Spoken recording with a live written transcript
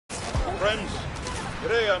friends.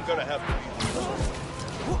 Today I'm gonna have to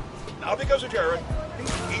be... Not because of Jared.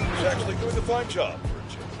 He's actually doing a fine job for a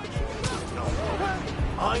change. No,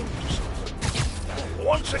 I'm just...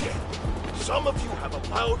 Once again, some of you have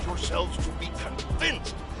allowed yourselves to be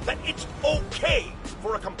convinced that it's okay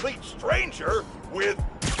for a complete stranger with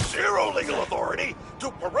zero legal authority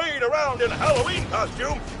to parade around in a Halloween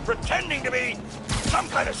costume pretending to be some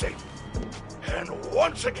kind of saint. And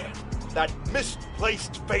once again, that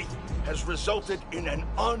misplaced faith has resulted in an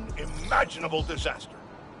unimaginable disaster.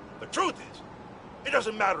 The truth is, it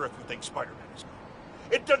doesn't matter if you think Spider-Man is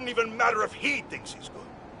good. It doesn't even matter if he thinks he's good.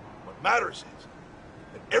 What matters is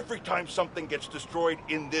that every time something gets destroyed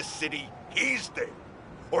in this city, he's there.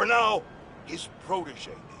 Or now, his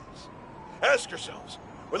protege is. Ask yourselves,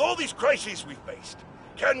 with all these crises we faced,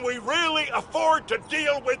 can we really afford to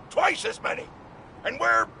deal with twice as many? And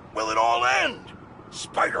where will it all end?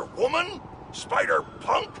 Spider-Woman?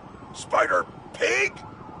 Spider-Punk? Spider-Pig?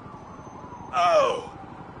 Oh.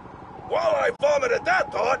 While I vomit at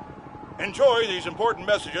that thought, enjoy these important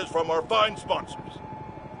messages from our fine sponsors.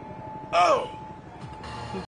 Oh.